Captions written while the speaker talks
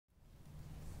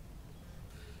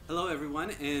Hello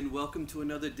everyone, and welcome to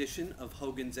another edition of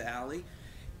Hogan's Alley.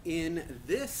 In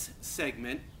this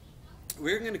segment,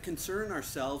 we're going to concern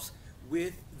ourselves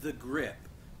with the grip.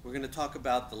 We're going to talk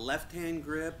about the left hand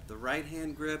grip, the right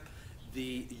hand grip,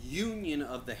 the union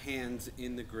of the hands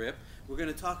in the grip. We're going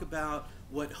to talk about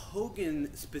what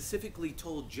Hogan specifically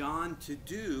told John to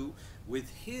do with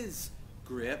his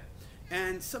grip,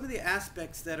 and some of the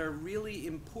aspects that are really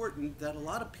important that a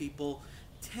lot of people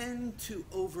tend to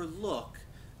overlook,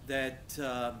 that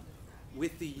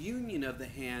with the union of the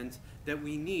hands that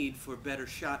we need for better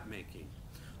shot making.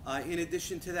 In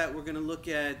addition to that, we're going to look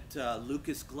at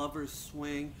Lucas Glover's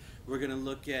swing. We're going to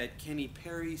look at Kenny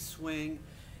Perry's swing,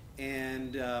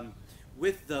 and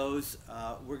with those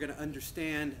we're going to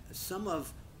understand some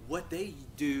of what they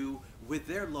do with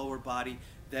their lower body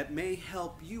that may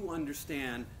help you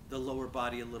understand the lower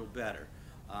body a little better.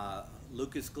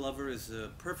 Lucas Glover is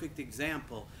a perfect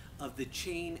example of the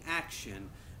chain action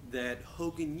that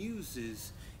Hogan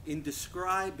uses in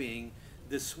describing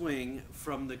the swing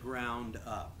from the ground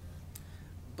up.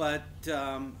 But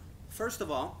first of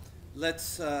all,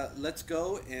 let's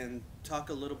go and talk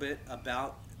a little bit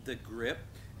about the grip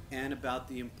and about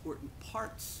the important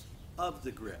parts of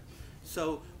the grip.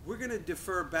 So we're going to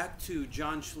defer back to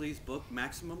John Schlee's book,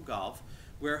 Maximum Golf,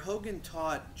 where Hogan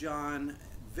taught John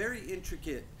very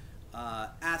intricate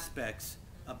aspects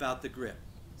about the grip.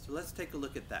 So let's take a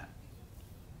look at that.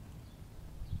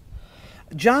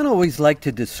 John always liked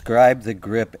to describe the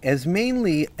grip as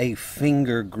mainly a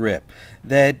finger grip,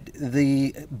 that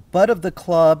the butt of the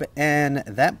club and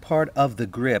that part of the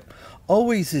grip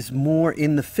always is more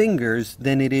in the fingers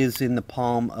than it is in the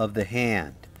palm of the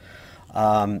hand.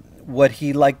 What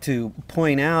he liked to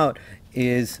point out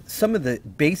is some of the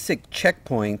basic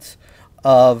checkpoints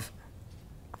of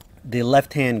the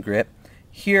left-hand grip.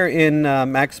 Here in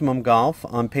Maximum Golf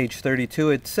on page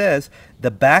 32, it says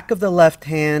the back of the left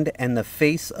hand and the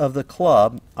face of the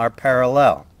club are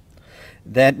parallel.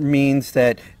 That means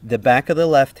that the back of the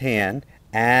left hand,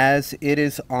 as it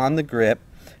is on the grip,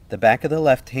 the back of the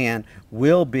left hand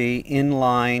will be in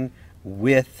line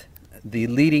with the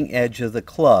leading edge of the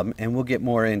club, and we'll get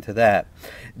more into that.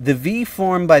 The V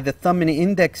formed by the thumb and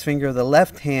index finger of the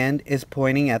left hand is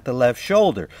pointing at the left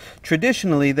shoulder.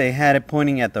 Traditionally, they had it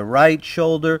pointing at the right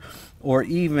shoulder or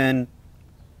even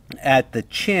at the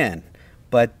chin.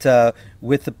 But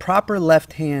with the proper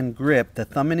left hand grip, the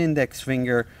thumb and index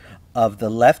finger of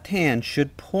the left hand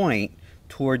should point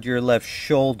toward your left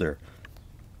shoulder.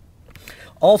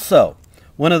 Also,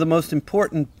 one of the most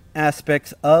important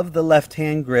aspects of the left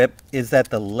hand grip is that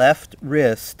the left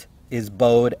wrist is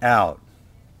bowed out.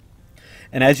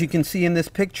 And as you can see in this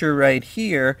picture right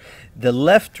here, the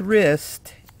left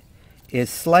wrist is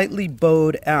slightly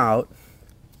bowed out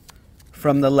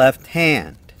from the left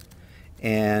hand.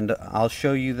 And I'll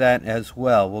show you that as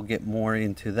well. We'll get more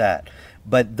into that.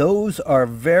 But those are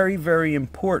very, very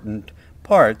important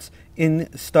parts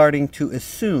in starting to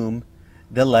assume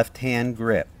the left hand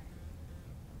grip.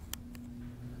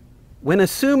 When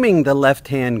assuming the left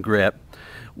hand grip,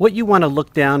 what you want to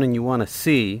look down and you want to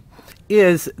see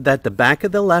is that the back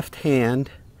of the left hand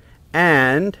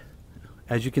and,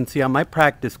 as you can see on my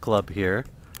practice club here,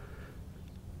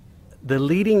 the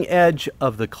leading edge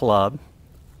of the club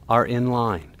are in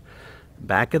line.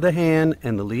 Back of the hand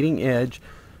and the leading edge,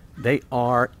 they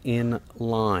are in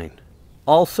line.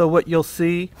 Also, what you'll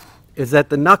see is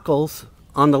that the knuckles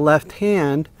on the left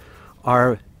hand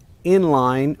are in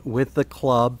line with the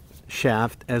club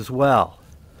shaft as well.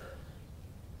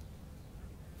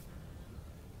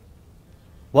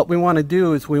 What we want to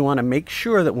do is we want to make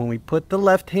sure that when we put the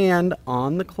left hand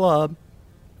on the club,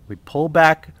 we pull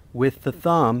back with the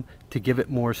thumb to give it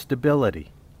more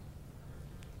stability.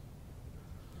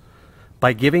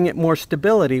 By giving it more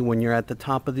stability when you're at the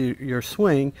top of your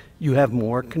swing, you have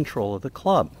more control of the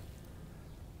club.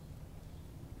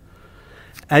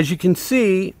 As you can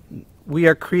see, we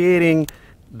are creating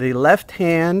the left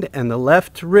hand and the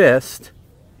left wrist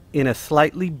in a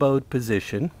slightly bowed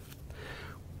position.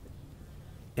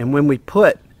 And when we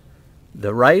put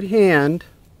the right hand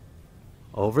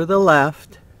over the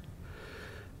left,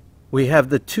 we have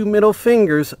the two middle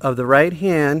fingers of the right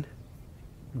hand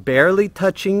barely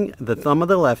touching the thumb of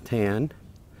the left hand.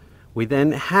 We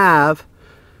then have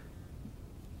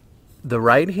the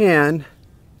right hand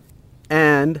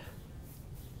and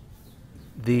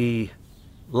the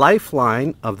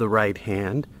lifeline of the right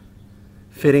hand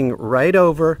fitting right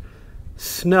over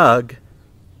snug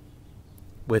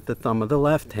with the thumb of the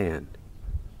left hand.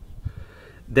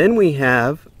 Then we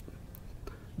have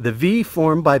the V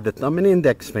formed by the thumb and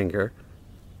index finger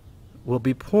will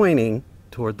be pointing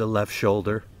toward the left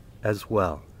shoulder as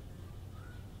well.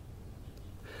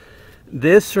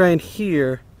 This right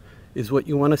here is what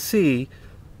you want to see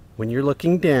when you're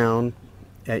looking down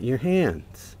at your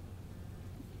hands.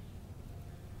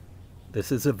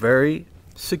 This is a very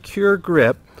secure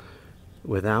grip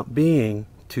without being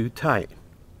too tight.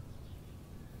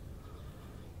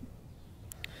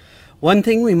 One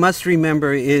thing we must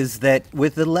remember is that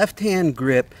with the left hand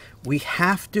grip, we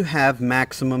have to have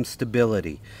maximum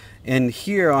stability. And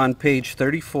here on page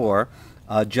 34,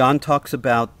 John talks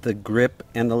about the grip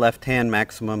and the left hand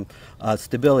maximum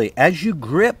stability. As you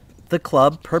grip the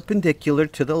club perpendicular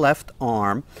to the left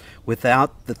arm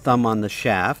without the thumb on the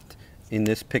shaft, in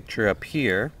this picture up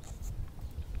here,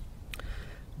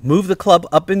 move the club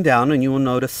up and down and you will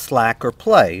notice slack or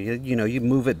play. You know, you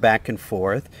move it back and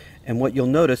forth, and what you'll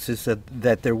notice is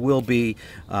that there will be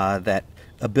that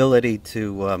ability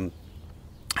to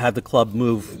have the club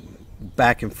move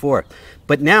back and forth.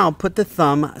 But now put the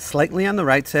thumb slightly on the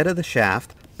right side of the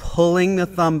shaft, pulling the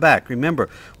thumb back. Remember,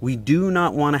 we do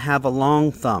not want to have a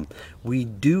long thumb. We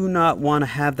do not want to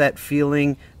have that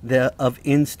feeling of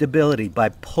instability. By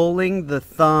pulling the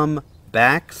thumb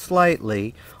back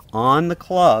slightly on the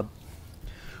club,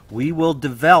 we will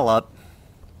develop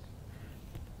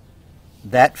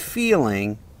that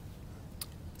feeling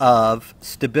of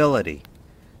stability.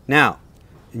 Now,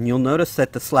 and you'll notice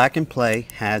that the slack and play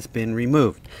has been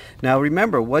removed. Now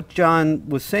remember, what John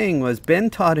was saying was Ben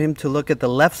taught him to look at the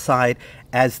left side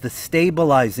as the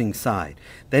stabilizing side.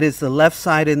 That is, the left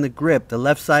side in the grip, the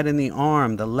left side in the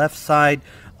arm, the left side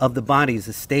of the body is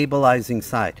the stabilizing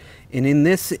side. And in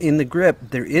the grip,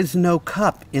 there is no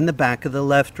cup in the back of the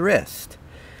left wrist.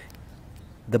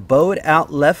 The bowed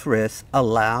out left wrist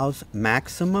allows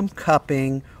maximum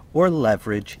cupping or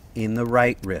leverage in the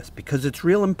right wrist, because it's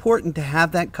real important to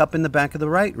have that cup in the back of the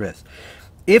right wrist.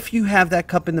 If you have that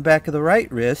cup in the back of the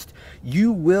right wrist,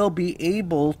 you will be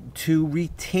able to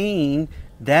retain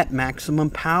that maximum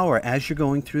power as you're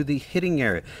going through the hitting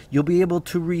area. You'll be able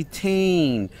to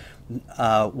retain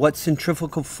what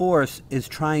centrifugal force is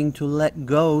trying to let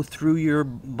go through your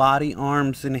body,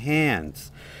 arms, and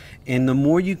hands. And the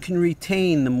more you can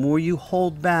retain, the more you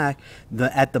hold back,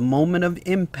 at the moment of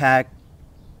impact,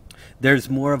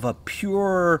 there's more of a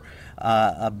pure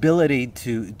ability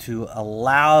to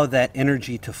allow that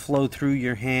energy to flow through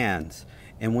your hands.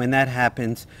 And when that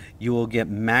happens, you will get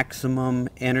maximum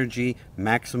energy,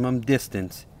 maximum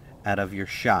distance out of your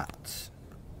shots.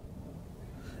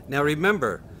 Now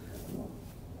remember,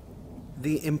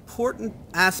 the important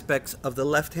aspects of the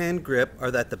left hand grip are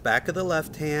that the back of the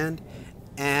left hand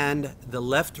and the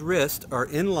left wrist are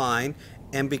in line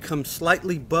and become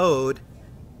slightly bowed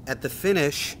at the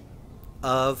finish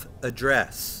of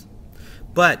address.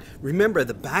 But remember,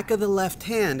 the back of the left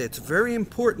hand, it's very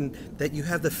important that you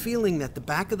have the feeling that the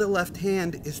back of the left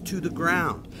hand is to the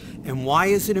ground. And why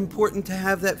is it important to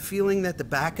have that feeling that the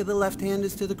back of the left hand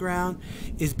is to the ground?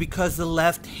 Is because the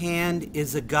left hand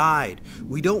is a guide.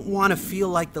 We don't want to feel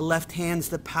like the left hand's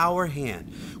the power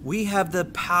hand. We have the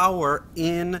power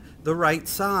in the right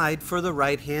side for the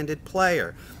right-handed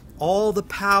player. All the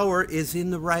power is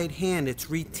in the right hand. It's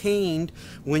retained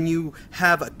when you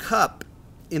have a cup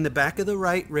in the back of the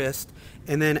right wrist,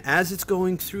 and then as it's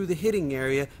going through the hitting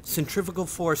area, centrifugal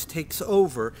force takes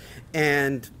over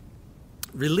and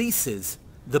releases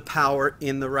the power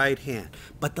in the right hand.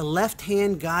 But the left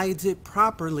hand guides it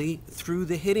properly through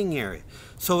the hitting area.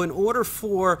 So in order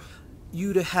for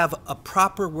you to have a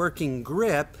proper working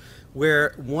grip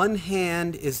where one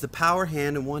hand is the power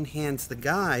hand and one hand's the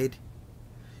guide,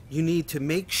 you need to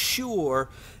make sure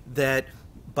that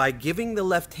by giving the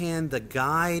left hand the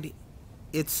guide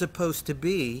it's supposed to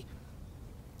be,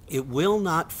 it will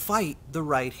not fight the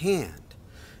right hand.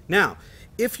 Now,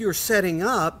 if you're setting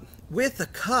up with a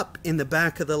cup in the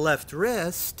back of the left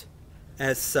wrist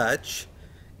as such,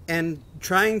 and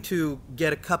trying to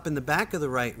get a cup in the back of the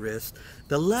right wrist,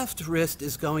 the left wrist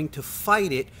is going to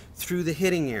fight it through the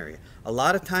hitting area. A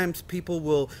lot of times people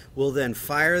will then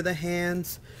fire the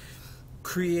hands,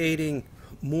 creating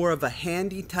more of a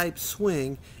handy type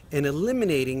swing and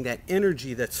eliminating that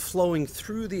energy that's flowing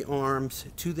through the arms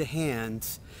to the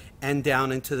hands and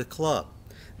down into the club.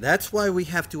 That's why we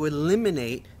have to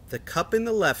eliminate the cup in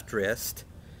the left wrist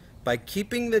by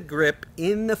keeping the grip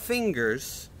in the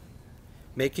fingers,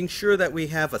 making sure that we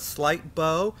have a slight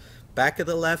bow, back of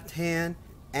the left hand,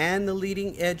 and the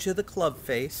leading edge of the club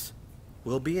face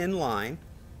will be in line.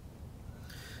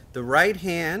 The right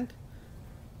hand,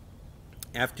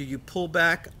 after you pull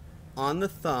back on the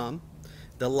thumb,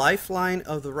 the lifeline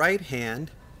of the right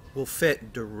hand will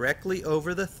fit directly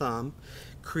over the thumb,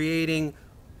 creating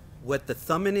what the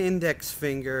thumb and index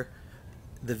finger,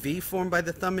 the V formed by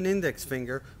the thumb and index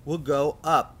finger, will go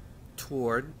up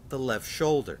toward the left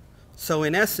shoulder. So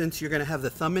in essence, you're going to have the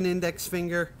thumb and index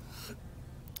finger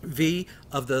V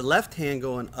of the left hand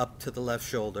going up to the left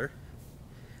shoulder,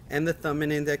 and the thumb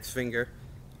and index finger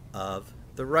of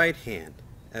the right hand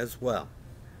as well.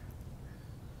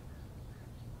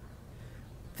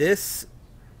 This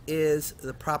is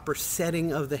the proper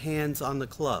setting of the hands on the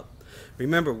club.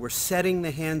 Remember, we're setting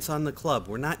the hands on the club.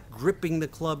 We're not gripping the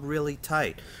club really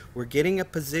tight. We're getting a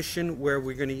position where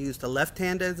we're going to use the left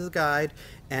hand as a guide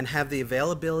and have the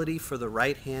availability for the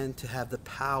right hand to have the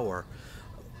power,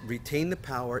 retain the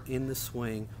power in the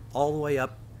swing all the way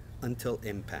up until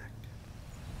impact.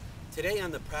 Today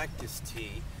on the practice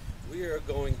tee, we are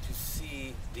going to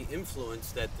see the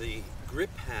influence that the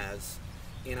grip has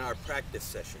in our practice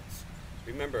sessions.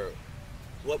 Remember,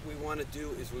 what we want to do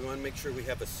is we want to make sure we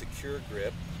have a secure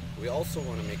grip. We also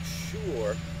want to make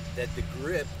sure that the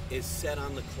grip is set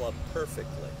on the club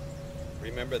perfectly.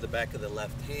 Remember the back of the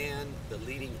left hand, the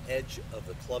leading edge of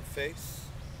the club face.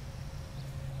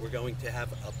 We're going to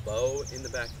have a bow in the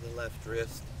back of the left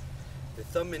wrist. The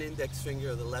thumb and index finger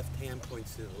of the left hand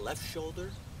points to the left shoulder.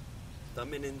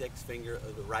 Thumb and index finger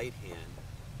of the right hand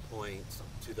points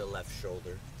to the left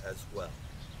shoulder as well.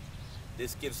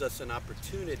 This gives us an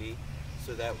opportunity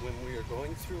so that when we are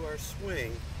going through our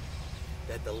swing,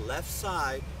 that the left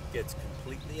side gets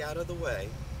completely out of the way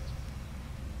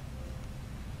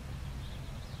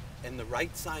and the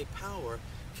right side power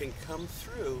can come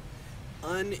through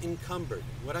unencumbered.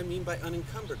 What I mean by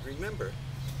unencumbered, remember,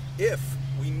 if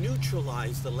we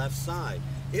neutralize the left side,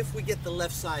 if we get the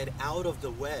left side out of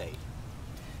the way,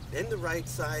 then the right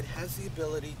side has the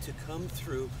ability to come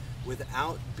through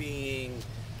without being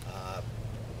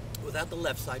without the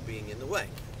left side being in the way.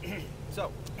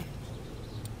 So,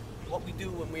 what we do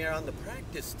when we are on the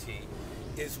practice tee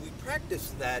is we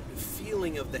practice that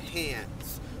feeling of the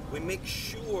hands. We make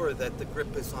sure that the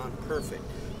grip is on perfect.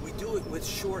 We do it with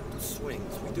short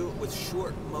swings. We do it with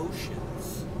short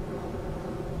motions.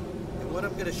 And what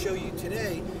I'm going to show you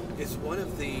today is one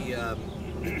of the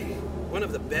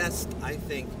best, I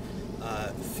think,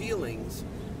 feelings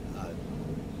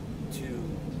to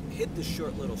hit the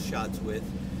short little shots with,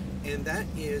 and that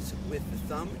is with the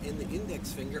thumb and the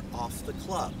index finger off the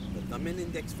club. The thumb and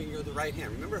index finger of the right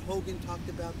hand. Remember Hogan talked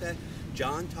about that?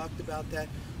 John talked about that?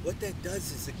 What that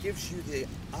does is it gives you the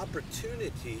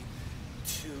opportunity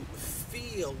to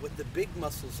feel what the big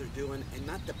muscles are doing and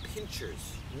not the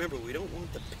pinchers. Remember, we don't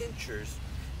want the pinchers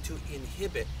to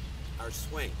inhibit our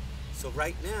swing. So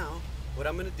right now, what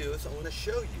I'm going to do is I want to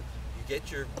show you. You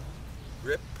get your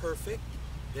grip perfect,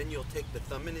 then you'll take the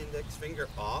thumb and index finger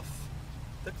off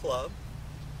the club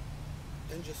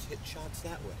and just hit shots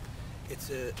that way. It's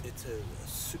a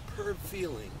superb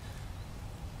feeling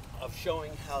of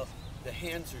showing how the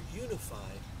hands are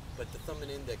unified, but the thumb and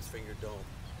index finger don't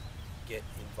get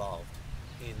involved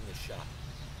in the shot.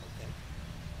 Okay?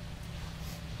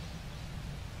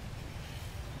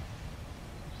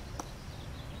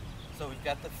 So we've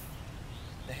got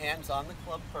the hands on the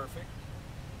club perfect,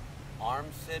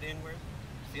 arms sit inward,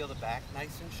 feel the back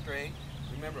nice and straight.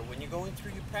 Remember, when you're going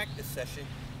through your practice session,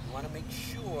 you want to make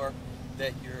sure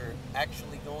that you're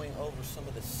actually going over some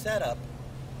of the setup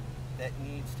that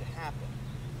needs to happen.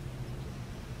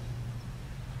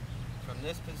 From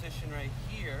this position right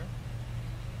here,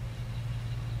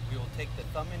 we will take the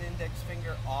thumb and index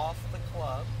finger off the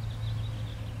club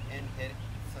and hit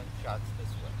some shots this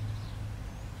way.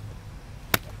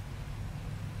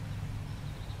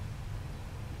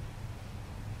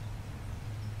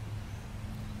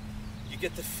 You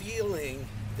get the feeling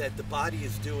that the body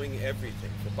is doing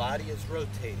everything. The body is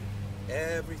rotating.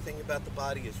 Everything about the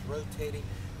body is rotating.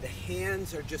 The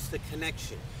hands are just the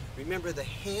connection. Remember, the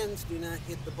hands do not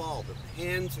hit the ball. The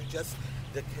hands are just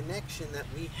the connection that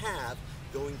we have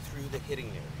going through the hitting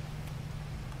area.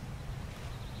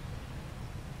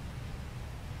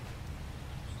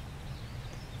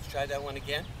 Let's try that one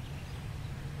again.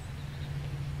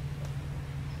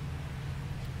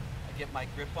 I get my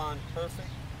grip on perfect.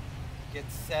 Get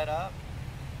set up.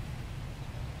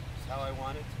 That's how I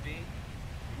want it to be.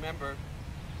 Remember,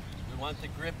 we want the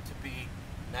grip to be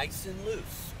nice and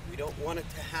loose. We don't want it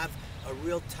to have a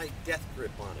real tight death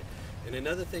grip on it. And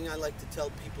another thing I like to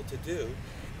tell people to do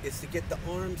is to get the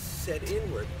arms set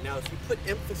inward. Now, if you put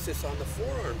emphasis on the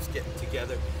forearms getting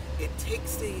together, it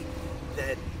takes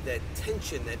that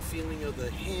tension, that feeling of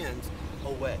the hands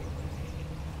away.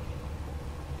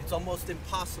 It's almost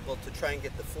impossible to try and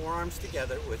get the forearms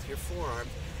together with your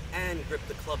forearms and grip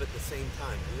the club at the same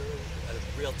time,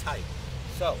 real tight.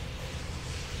 So,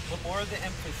 put more of the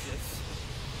emphasis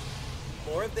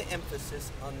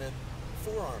on the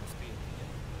forearms being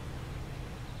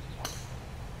together.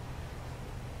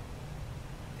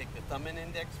 Your thumb and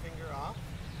index finger off.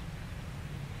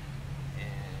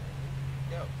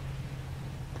 And go.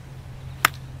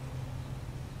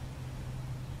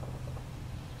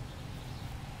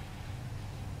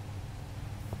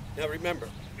 Now remember,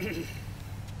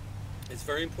 it's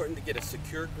very important to get a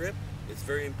secure grip. It's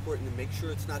very important to make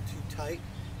sure it's not too tight.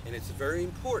 And it's very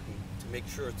important to make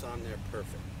sure it's on there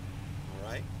perfect. All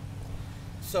right?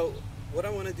 So what I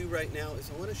want to do right now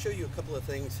is I want to show you a couple of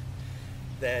things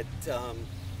that,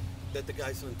 that the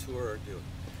guys on tour are doing.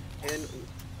 And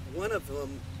one of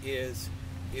them is,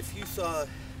 if you saw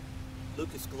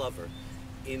Lucas Glover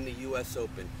in the US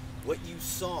Open, what you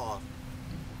saw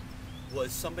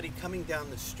was somebody coming down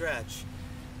the stretch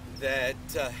that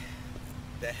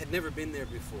that had never been there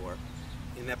before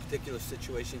in that particular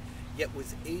situation, yet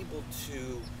was able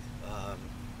to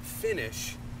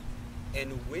finish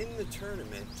and win the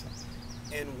tournament.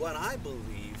 And what I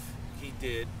believe he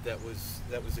did that was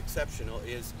exceptional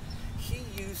is he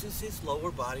uses his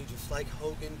lower body just like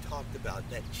Hogan talked about,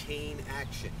 that chain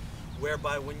action,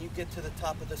 whereby when you get to the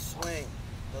top of the swing,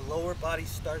 the lower body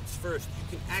starts first.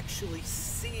 You can actually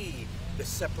see the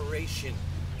separation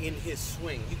in his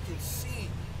swing. You can see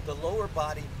the lower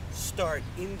body start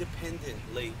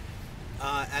independently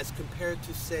as compared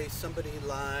to, say, somebody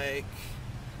like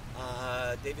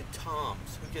David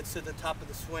Toms, who gets to the top of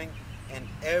the swing and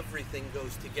everything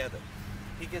goes together.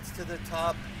 He gets to the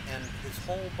top and his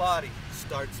whole body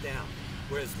starts down.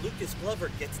 Whereas Lucas Glover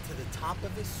gets to the top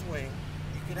of his swing,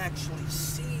 you can actually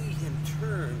see him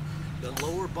turn the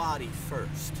lower body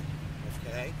first,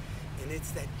 okay? And it's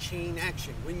that chain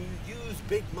action. When you use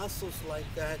big muscles like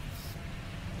that,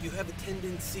 you have a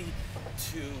tendency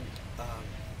to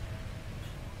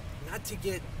not to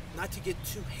get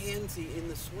too handsy in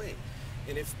the swing.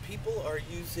 And if people are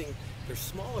using their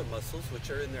smaller muscles,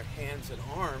 which are in their hands and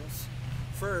arms,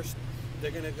 first, they're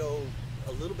going to go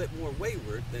a little bit more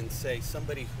wayward than, say,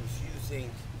 somebody who's using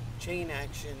chain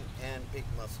action and big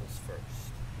muscles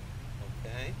first.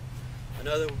 Okay?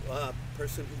 Another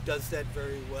person who does that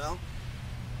very well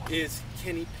is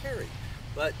Kenny Perry.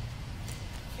 But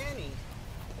Kenny,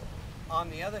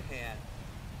 on the other hand,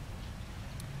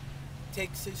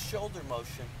 takes his shoulder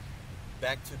motion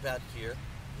back to about here,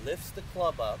 lifts the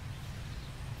club up,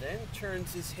 then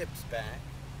turns his hips back,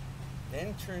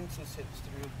 then turns his hips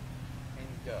through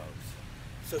and goes.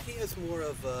 So he has more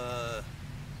of a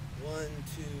 1,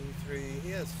 2, 3,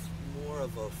 he has more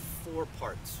of a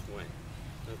 4-part swing,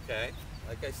 okay?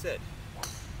 Like I said,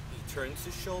 he turns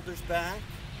his shoulders back,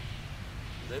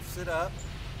 lifts it up,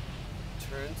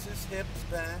 turns his hips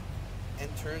back,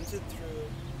 and turns it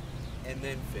through, and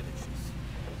then finishes.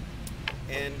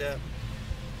 And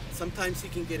sometimes he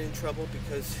can get in trouble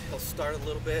because he'll start a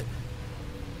little bit.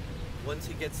 Once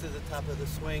he gets to the top of the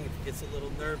swing, if he gets a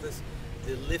little nervous,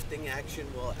 the lifting action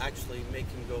will actually make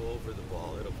him go over the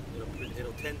ball.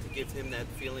 It'll tend to give him that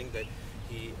feeling that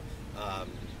he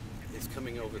is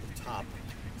coming over the top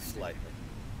slightly.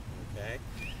 Okay?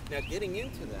 Now, getting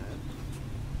into that,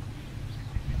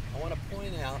 I want to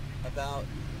point out about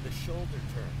the shoulder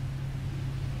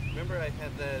turn. Remember, I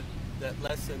had that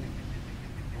lesson.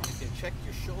 You can check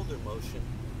your shoulder motion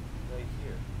right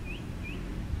here.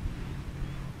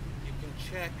 You can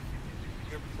check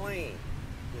your plane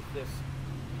with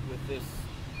this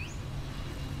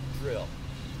drill.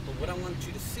 But what I want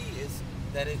you to see is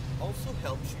that it also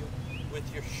helps you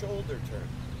with your shoulder turn.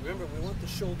 Remember, we want the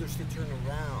shoulders to turn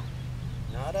around,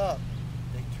 not up.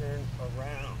 They turn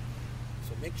around.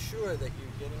 So make sure that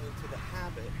you're getting into the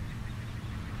habit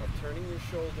of turning your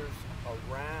shoulders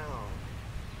around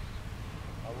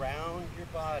your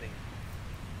body,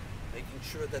 making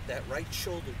sure that that right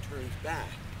shoulder turns back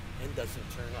and doesn't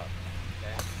turn up.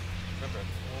 Okay? Remember,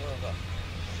 it's more of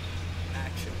a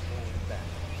action going back.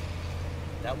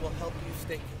 That will help you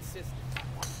stay consistent.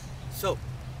 So,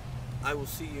 I will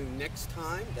see you next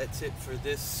time. That's it for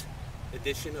this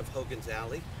edition of Hogan's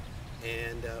Alley.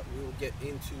 And we will get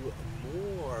into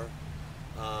more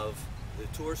of the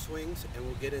tour swings, and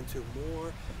we'll get into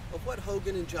more of what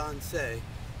Hogan and John say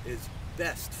is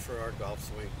best for our golf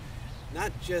swing.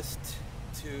 Not just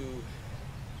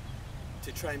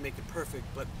to try and make it perfect,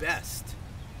 but best.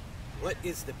 What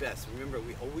is the best? Remember,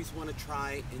 we always want to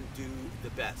try and do the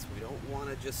best. We don't want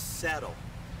to just settle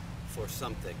for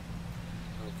something.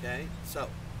 Okay? So,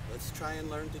 let's try and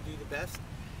learn to do the best,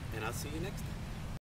 and I'll see you next time.